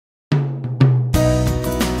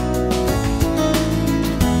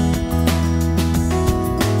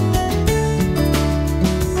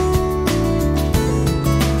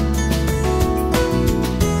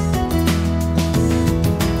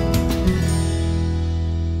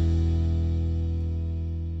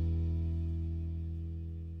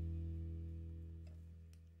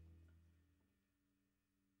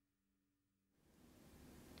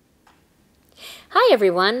Hi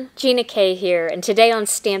everyone, Gina K here, and today on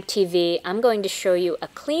Stamp TV I'm going to show you a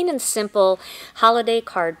clean and simple holiday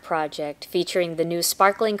card project featuring the new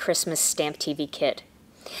Sparkling Christmas Stamp TV kit.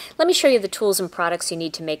 Let me show you the tools and products you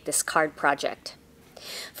need to make this card project.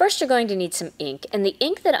 First you're going to need some ink, and the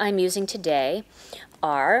ink that I'm using today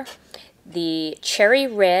are the Cherry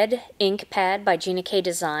Red ink pad by Gina K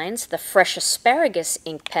Designs, the Fresh Asparagus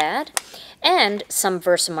ink pad, and some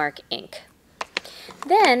Versamark ink.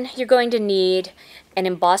 Then you're going to need an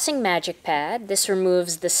embossing magic pad. This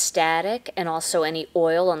removes the static and also any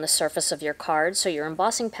oil on the surface of your card, so your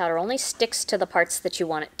embossing powder only sticks to the parts that you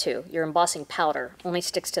want it to. Your embossing powder only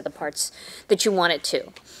sticks to the parts that you want it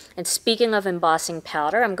to. And speaking of embossing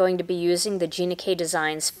powder, I'm going to be using the Gina K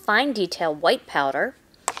Designs Fine Detail White Powder.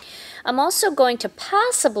 I'm also going to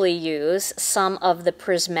possibly use some of the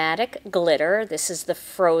prismatic glitter. This is the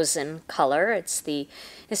frozen color. It's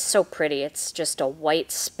so pretty. It's just a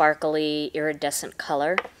white, sparkly, iridescent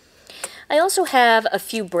color. I also have a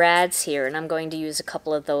few brads here, and I'm going to use a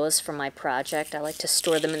couple of those for my project. I like to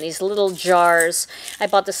store them in these little jars. I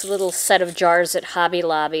bought this little set of jars at Hobby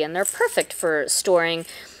Lobby, and they're perfect for storing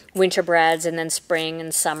winter brads and then spring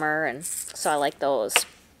and summer, and so I like those.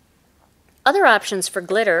 Other options for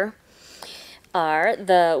glitter are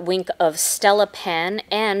the Wink of Stella pen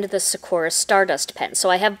and the Sakura Stardust pen. So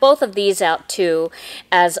I have both of these out too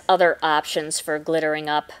as other options for glittering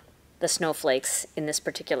up the snowflakes in this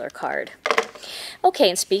particular card. Okay,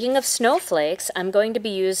 and speaking of snowflakes, I'm going to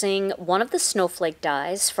be using one of the snowflake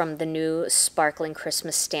dies from the new Sparkling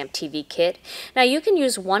Christmas Stamp TV kit. Now you can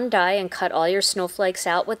use one die and cut all your snowflakes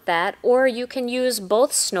out with that, or you can use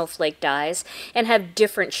both snowflake dies and have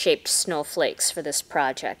different shaped snowflakes for this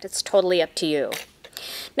project. It's totally up to you.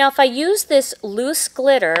 Now if I use this loose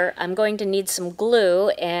glitter, I'm going to need some glue,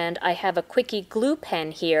 and I have a quickie glue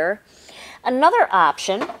pen here. Another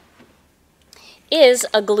option is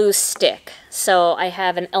a glue stick. So I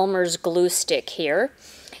have an Elmer's glue stick here,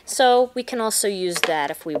 so we can also use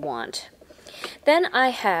that if we want. Then I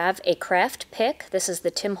have a craft pick. This is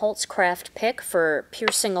the Tim Holtz craft pick for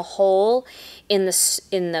piercing a hole in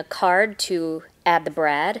the card to add the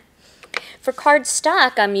brad. For card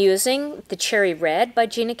stock, I'm using the Cherry Red by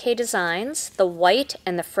Gina K Designs, the White,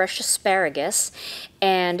 and the Fresh Asparagus,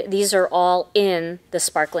 and these are all in the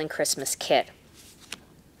Sparkling Christmas kit.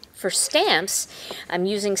 For stamps, I'm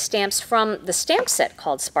using stamps from the stamp set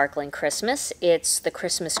called Sparkling Christmas. It's the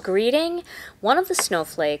Christmas Greeting, one of the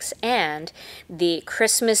snowflakes, and the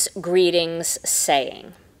Christmas Greetings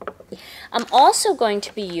saying. I'm also going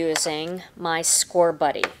to be using my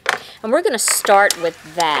Scor-buddy, and we're going to start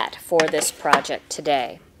with that for this project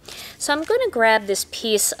today. So I'm going to grab this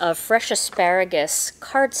piece of Fresh Asparagus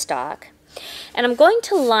cardstock, and I'm going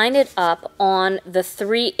to line it up on the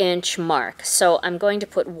 3-inch mark. So I'm going to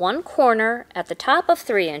put one corner at the top of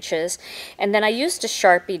 3 inches, and then I used a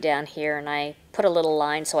Sharpie down here and I put a little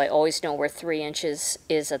line so I always know where 3 inches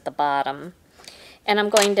is at the bottom. And I'm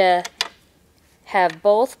going to have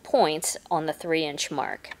both points on the 3-inch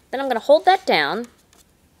mark. Then I'm going to hold that down,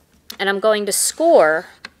 and I'm going to score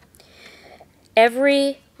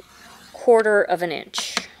every 1/4 of an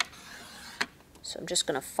inch. So I'm just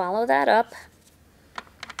going to follow that up.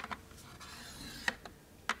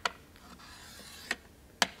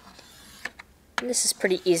 And this is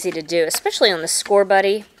pretty easy to do, especially on the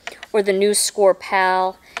Scor-buddy or the new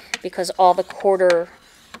Scor-pal, because all the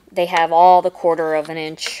they have all the 1/4 of an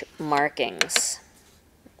inch markings.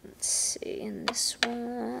 Let's see, and this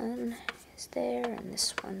one is there, and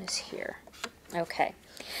this one is here. Okay,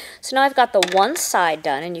 so now I've got the one side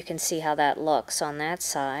done, and you can see how that looks on that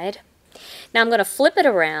side. Now I'm going to flip it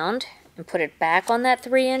around and put it back on that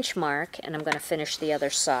 3-inch mark, and I'm going to finish the other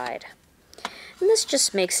side. And this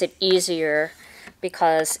just makes it easier,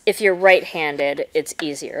 because if you're right-handed, it's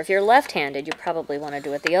easier. If you're left-handed, you probably want to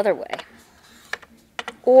do it the other way.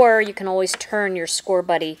 Or you can always turn your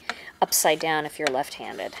Scor-buddy upside down if you're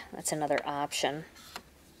left-handed. That's another option.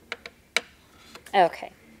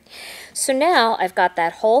 Okay, so now I've got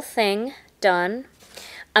that whole thing done.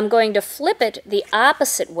 I'm going to flip it the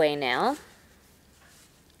opposite way now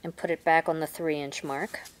and put it back on the 3-inch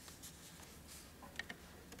mark.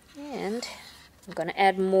 And I'm going to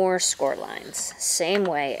add more score lines. Same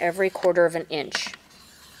way, every 1/4 of an inch.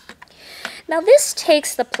 Now this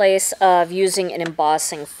takes the place of using an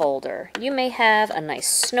embossing folder. You may have a nice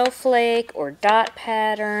snowflake or dot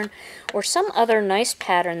pattern or some other nice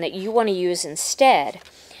pattern that you want to use instead.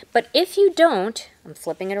 But if you don't, I'm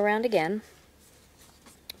flipping it around again,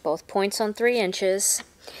 both points on 3 inches.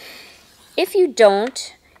 If you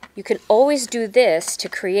don't you can always do this to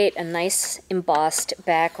create a nice embossed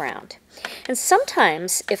background. And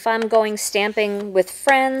sometimes if I'm going stamping with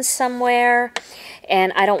friends somewhere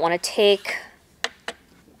and I don't want to take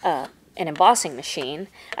an embossing machine,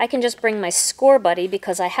 I can just bring my Scor-buddy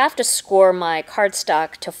because I have to score my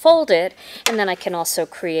cardstock to fold it, and then I can also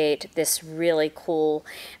create this really cool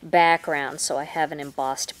background so I have an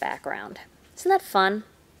embossed background. Isn't that fun?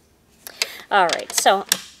 Alright, so,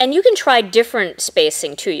 and you can try different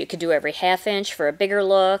spacing too. You could do every 1/2 inch for a bigger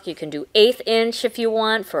look. You can do 1/8 inch if you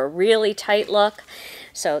want for a really tight look.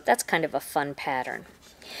 So that's kind of a fun pattern.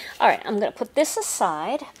 Alright, I'm going to put this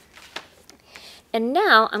aside. And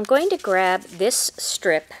now I'm going to grab this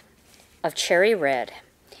strip of cherry red.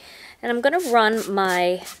 And I'm going to run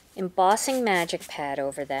my embossing magic pad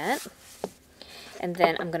over that. And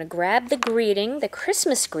then I'm going to grab the greeting, the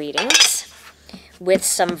Christmas greetings, with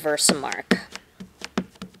some Versamark.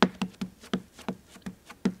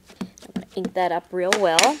 I'm going to ink that up real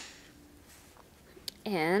well.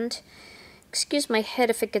 And excuse my head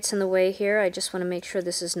if it gets in the way here. I just want to make sure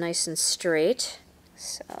this is nice and straight.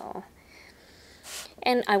 So,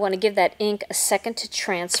 and I want to give that ink a second to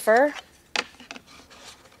transfer.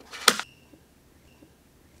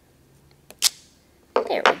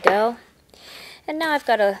 There we go. And now I've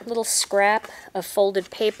got a little scrap of folded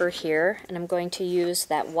paper here, and I'm going to use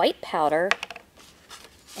that white powder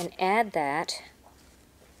and add that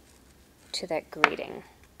to that greeting.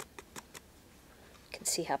 You can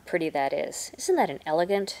see how pretty that is. Isn't that an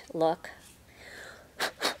elegant look?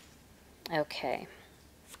 Okay.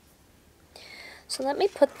 So let me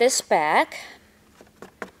put this back.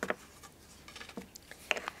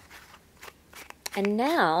 And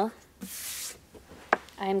now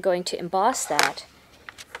I'm going to emboss that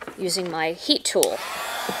using my heat tool.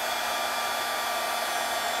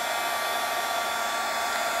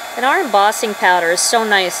 And our embossing powder is so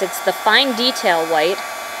nice. It's the fine detail white,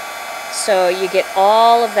 so you get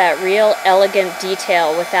all of that real elegant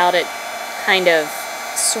detail without it kind of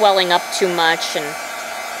swelling up too much and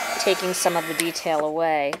taking some of the detail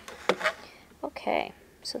away. Okay,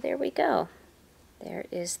 so there we go. There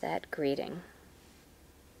is that greeting.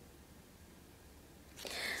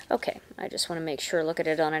 Okay, I just want to make sure, look at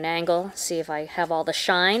it on an angle, see if I have all the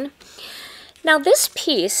shine. Now this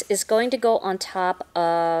piece is going to go on top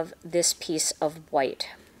of this piece of white.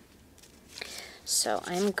 So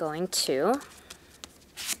I'm going to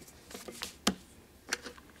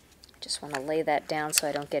just want to lay that down so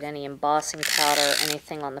I don't get any embossing powder or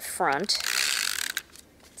anything on the front.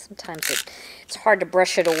 Sometimes it's hard to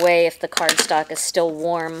brush it away if the cardstock is still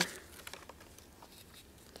warm.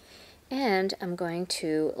 And I'm going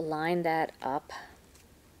to line that up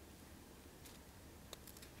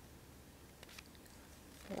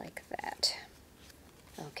like that.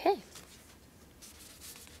 Okay.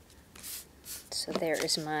 So there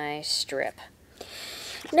is my strip.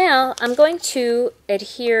 Now I'm going to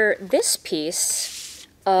adhere this piece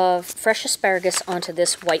of fresh asparagus onto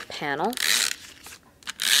this white panel.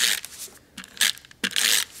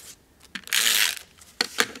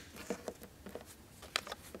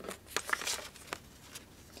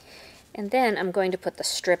 And then I'm going to put the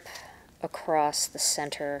strip across the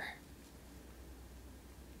center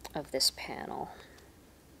of this panel.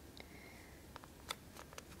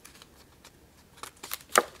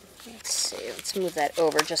 Let's see, let's move that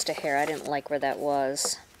over just a hair. I didn't like where that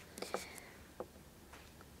was.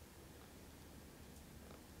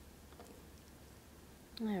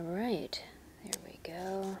 All right, there we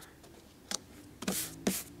go.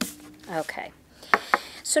 Okay,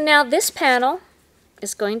 so now this panel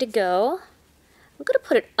is going to go, I'm going to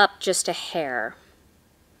put it up just a hair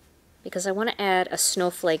because I want to add a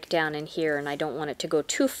snowflake down in here and I don't want it to go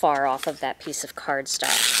too far off of that piece of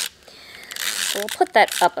cardstock. So we'll put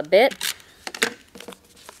that up a bit,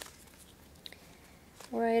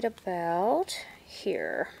 right about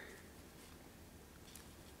here.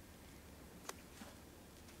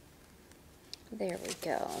 There we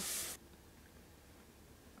go.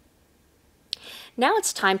 Now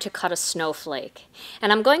it's time to cut a snowflake,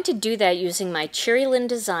 and I'm going to do that using my Cherry Lynn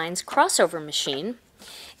Designs crossover machine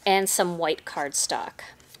and some white cardstock.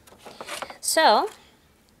 So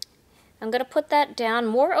I'm going to put that down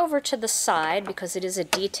more over to the side because it is a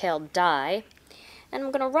detailed die, and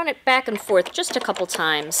I'm going to run it back and forth just a couple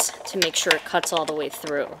times to make sure it cuts all the way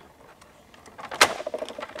through.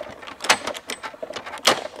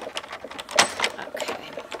 Okay,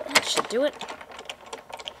 that should do it.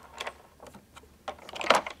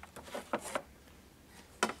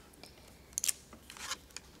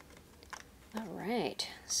 Alright,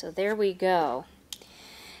 so there we go.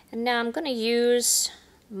 And now I'm going to use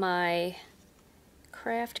my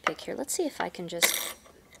craft pick here. Let's see if I can just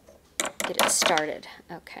get it started.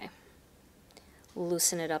 Okay.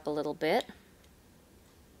 Loosen it up a little bit.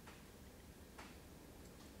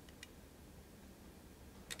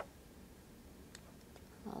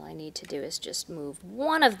 All I need to do is just move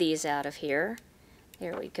one of these out of here.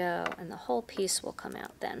 There we go. And the whole piece will come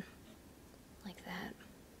out then, like that.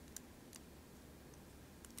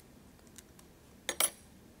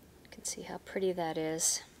 You can see how pretty that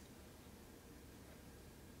is.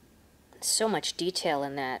 So much detail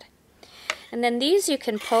in that. And then these you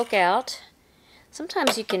can poke out.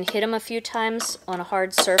 Sometimes you can hit them a few times on a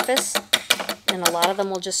hard surface, and a lot of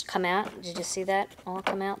them will just come out. Did you see that all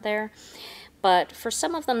come out there? But for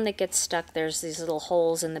some of them that get stuck, there's these little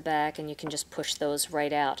holes in the back, and you can just push those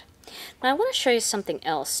right out. Now I want to show you something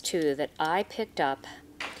else too that I picked up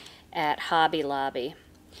at Hobby Lobby.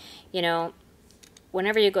 You know,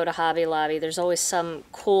 whenever you go to Hobby Lobby, there's always some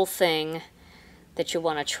cool thing that you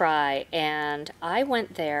want to try, and I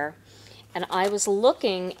went there and I was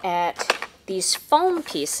looking at these foam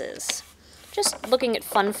pieces, just looking at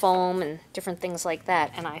fun foam and different things like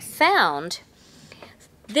that, and I found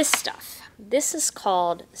this stuff. This is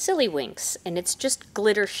called Silly Winks, and it's just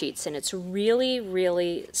glitter sheets, and it's really,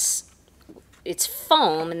 really, it's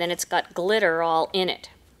foam, and then it's got glitter all in it.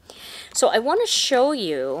 So I want to show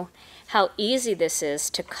you how easy this is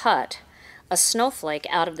to cut a snowflake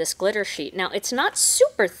out of this glitter sheet. Now it's not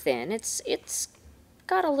super thin, it's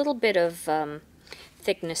got a little bit of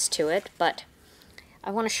thickness to it, but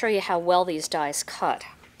I want to show you how well these dies cut.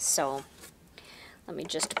 So let me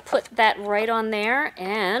just put that right on there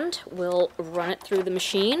and we'll run it through the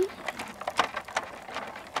machine.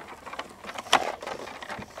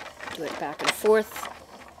 Do it back and forth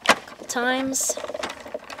a couple times.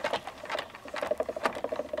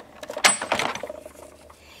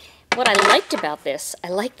 What I liked about this, I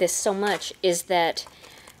like this so much, is that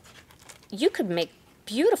you could make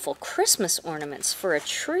beautiful Christmas ornaments for a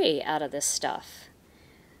tree out of this stuff.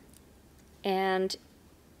 And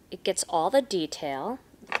it gets all the detail.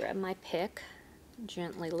 Grab my pick,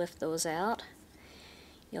 gently lift those out.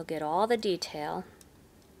 You'll get all the detail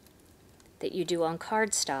that you do on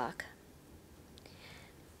cardstock.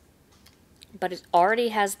 But it already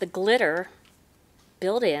has the glitter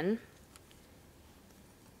built in.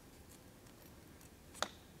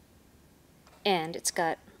 And it's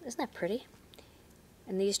got, isn't that pretty?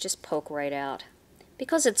 And these just poke right out.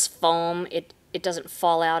 Because it's foam, it doesn't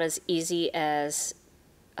fall out as easy as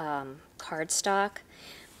cardstock,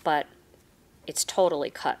 but it's totally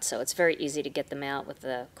cut, so it's very easy to get them out with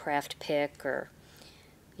the craft pick or,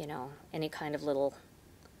 you know, any kind of little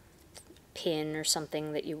pin or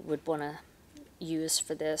something that you would want to use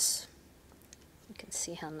for this. You can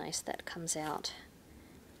see how nice that comes out.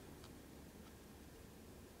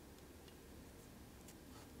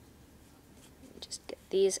 Just get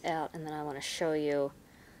these out, and then I want to show you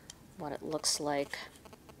what it looks like.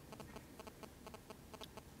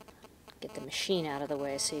 Get the machine out of the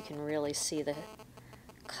way so you can really see the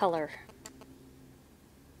color.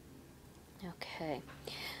 Okay,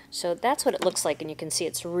 so that's what it looks like, and you can see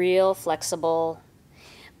it's real flexible.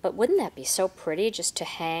 But wouldn't that be so pretty just to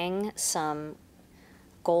hang some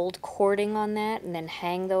gold cording on that and then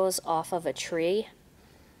hang those off of a tree?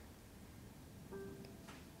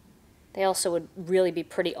 They also would really be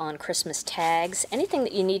pretty on Christmas tags, anything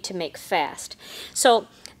that you need to make fast. So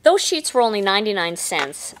those sheets were only 99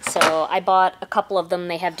 cents, so I bought a couple of them.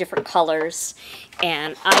 They have different colors,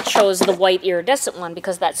 and I chose the white iridescent one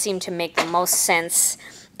because that seemed to make the most sense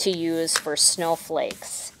to use for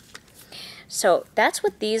snowflakes. So that's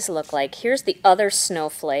what these look like. Here's the other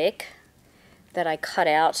snowflake that I cut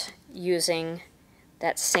out using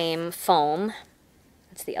that same foam.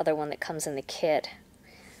 That's the other one that comes in the kit.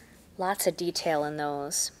 Lots of detail in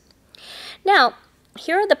those. Now,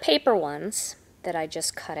 here are the paper ones that I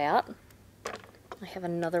just cut out. I have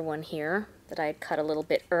another one here that I had cut a little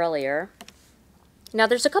bit earlier. Now,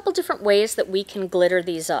 there's a couple different ways that we can glitter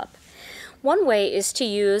these up. One way is to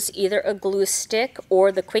use either a glue stick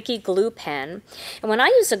or the Quickie glue pen. And when I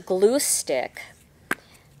use a glue stick,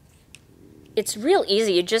 it's real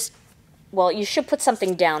easy. You just, well, you should put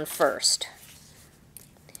something down first.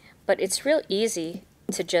 But it's real easy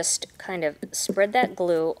to just kind of spread that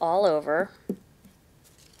glue all over.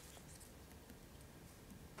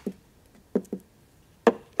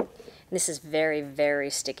 This is very, very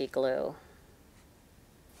sticky glue.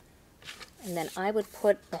 And then I would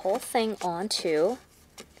put the whole thing onto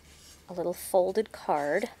a little folded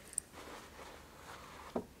card.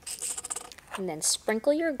 And then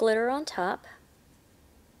sprinkle your glitter on top.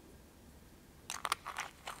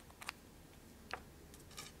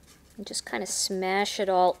 And just kind of smash it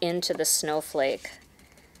all into the snowflake.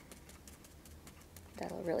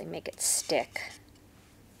 That'll really make it stick.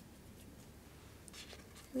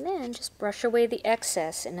 And then just brush away the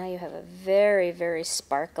excess, and now you have a very, very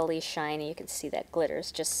sparkly, shiny, you can see that glitter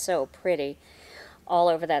is just so pretty all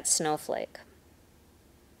over that snowflake.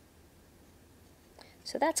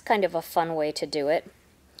 So that's kind of a fun way to do it.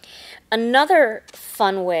 Another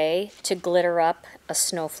fun way to glitter up a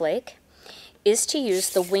snowflake is to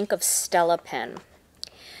use the Wink of Stella pen.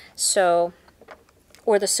 So,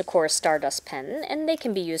 or the Scor Stardust pen, and they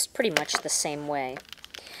can be used pretty much the same way.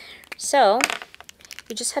 So,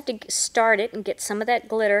 you just have to start it and get some of that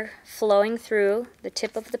glitter flowing through the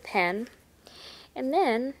tip of the pen, and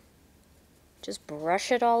then just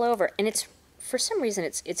brush it all over. And it's, for some reason,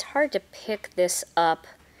 it's hard to pick this up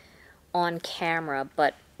on camera,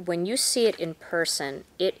 but when you see it in person,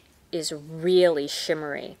 it is really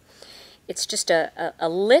shimmery. It's just a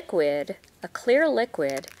liquid, a clear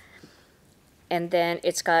liquid, and then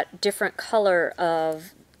it's got different colors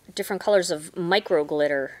of micro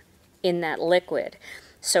glitter in that liquid.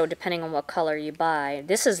 So depending on what color you buy,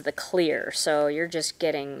 this is the clear, so you're just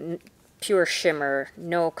getting pure shimmer,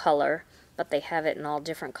 no color, but they have it in all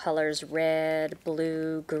different colors, red,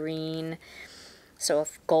 blue, green, so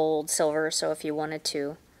if gold, silver, so if you wanted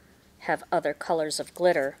to have other colors of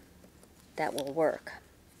glitter, that will work.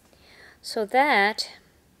 So that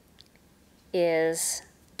is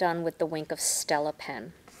done with the Wink of Stella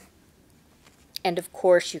pen. And of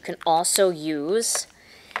course you can also use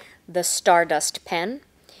the Stardust pen,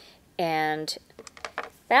 and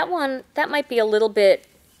that might be a little bit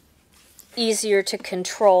easier to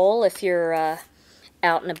control if you're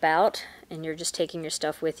out and about and you're just taking your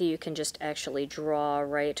stuff with you. You can just actually draw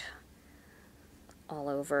right all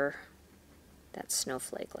over that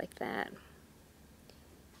snowflake like that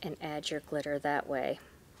and add your glitter that way.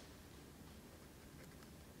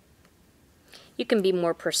 You can be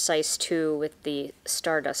more precise too with the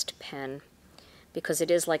Stardust pen, because it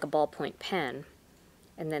is like a ballpoint pen,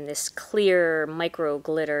 and then this clear micro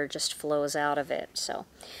glitter just flows out of it. So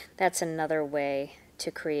that's another way to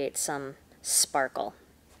create some sparkle.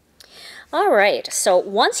 Alright, so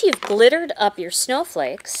once you've glittered up your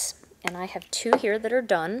snowflakes, and I have two here that are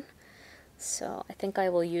done, so I think I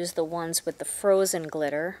will use the ones with the frozen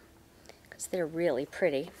glitter, because they're really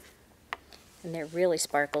pretty, and they're really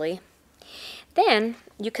sparkly. Then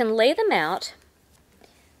you can lay them out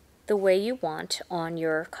the way you want on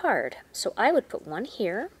your card. So I would put one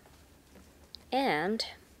here and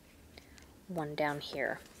one down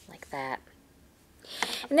here like that.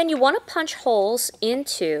 And then you want to punch holes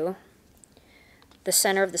into the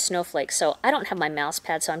center of the snowflake. So I don't have my mouse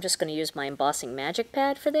pad, so I'm just going to use my embossing magic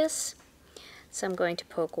pad for this. So I'm going to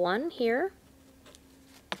poke one here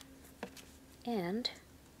and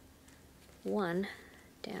one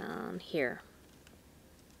down here.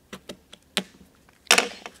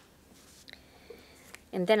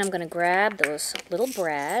 And then I'm going to grab those little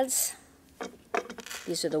brads.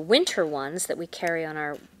 These are the winter ones that we carry on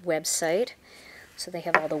our website. So they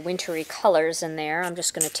have all the wintry colors in there. I'm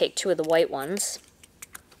just going to take two of the white ones.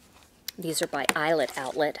 These are by Eyelet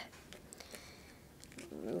Outlet.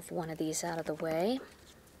 Move one of these out of the way.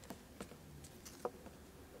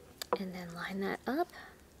 And then line that up.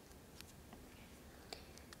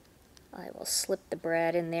 I will slip the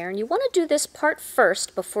brad in there, and you want to do this part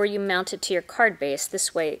first before you mount it to your card base.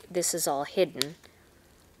 This way this is all hidden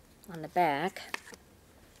on the back.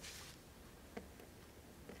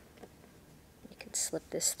 You can slip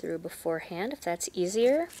this through beforehand if that's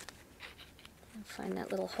easier. And find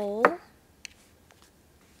that little hole.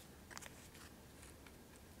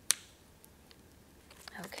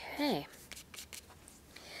 Okay.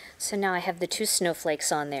 So now I have the two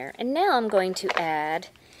snowflakes on there, and now I'm going to add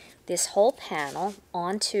this whole panel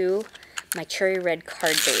onto my cherry red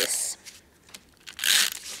card base.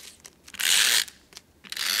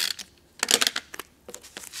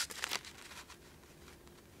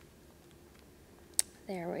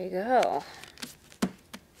 There we go.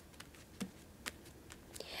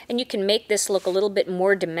 And you can make this look a little bit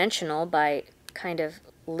more dimensional by kind of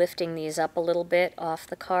lifting these up a little bit off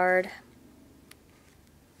the card.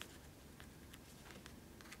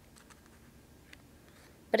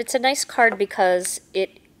 But it's a nice card because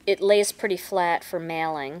it lays pretty flat for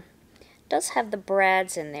mailing. It does have the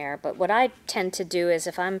brads in there, but what I tend to do is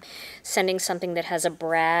if I'm sending something that has a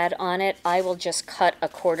brad on it, I will just cut a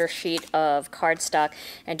quarter sheet of cardstock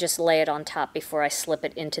and just lay it on top before I slip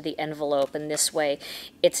it into the envelope, and this way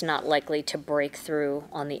it's not likely to break through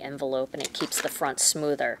on the envelope and it keeps the front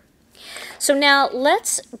smoother. So now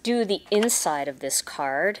let's do the inside of this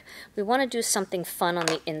card. We want to do something fun on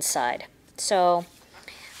the inside. So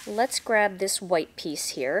let's grab this white piece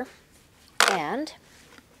here, and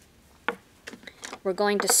we're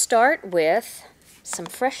going to start with some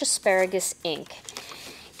fresh asparagus ink.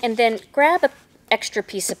 And then grab an extra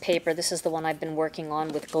piece of paper. This is the one I've been working on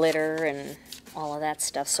with glitter and all of that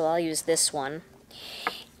stuff, so I'll use this one.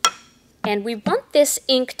 And we want this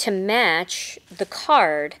ink to match the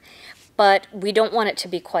card, but we don't want it to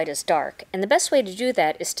be quite as dark. And the best way to do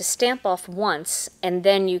that is to stamp off once, and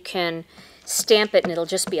then you can stamp it and it'll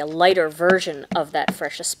just be a lighter version of that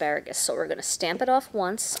fresh asparagus. So we're going to stamp it off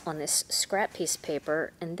once on this scrap piece of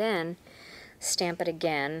paper, and then stamp it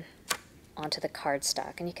again onto the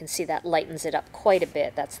cardstock. And you can see that lightens it up quite a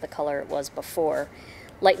bit. That's the color it was before.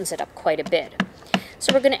 Lightens it up quite a bit.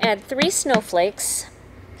 So we're going to add 3 snowflakes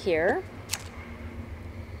here.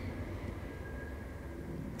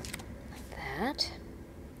 Like that.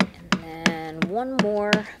 And then one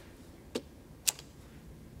more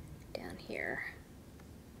down here.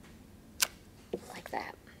 Like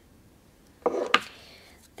that.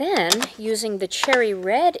 Then, using the cherry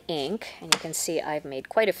red ink, and you can see I've made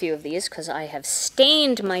quite a few of these because I have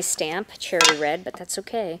stained my stamp cherry red, but that's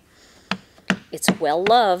okay. It's well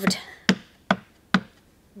loved.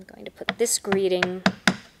 I'm going to put this greeting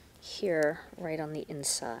here right on the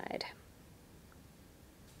inside.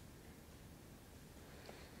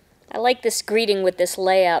 I like this greeting with this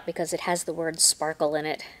layout because it has the word sparkle in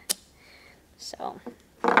it. So,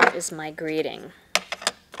 that is my greeting.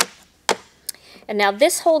 And now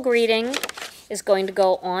this whole greeting is going to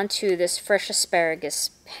go onto this fresh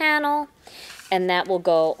asparagus panel, and that will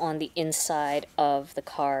go on the inside of the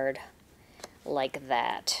card like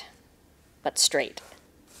that, but straight.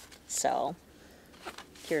 So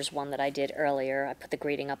here's one that I did earlier. I put the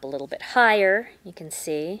greeting up a little bit higher, you can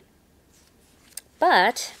see.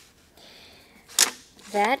 But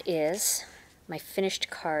that is my finished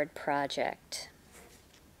card project.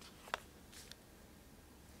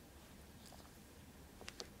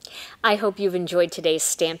 I hope you've enjoyed today's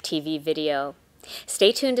Stamp TV video.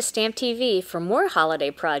 Stay tuned to Stamp TV for more holiday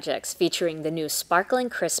projects featuring the new Sparkling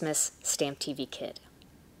Christmas Stamp TV kit.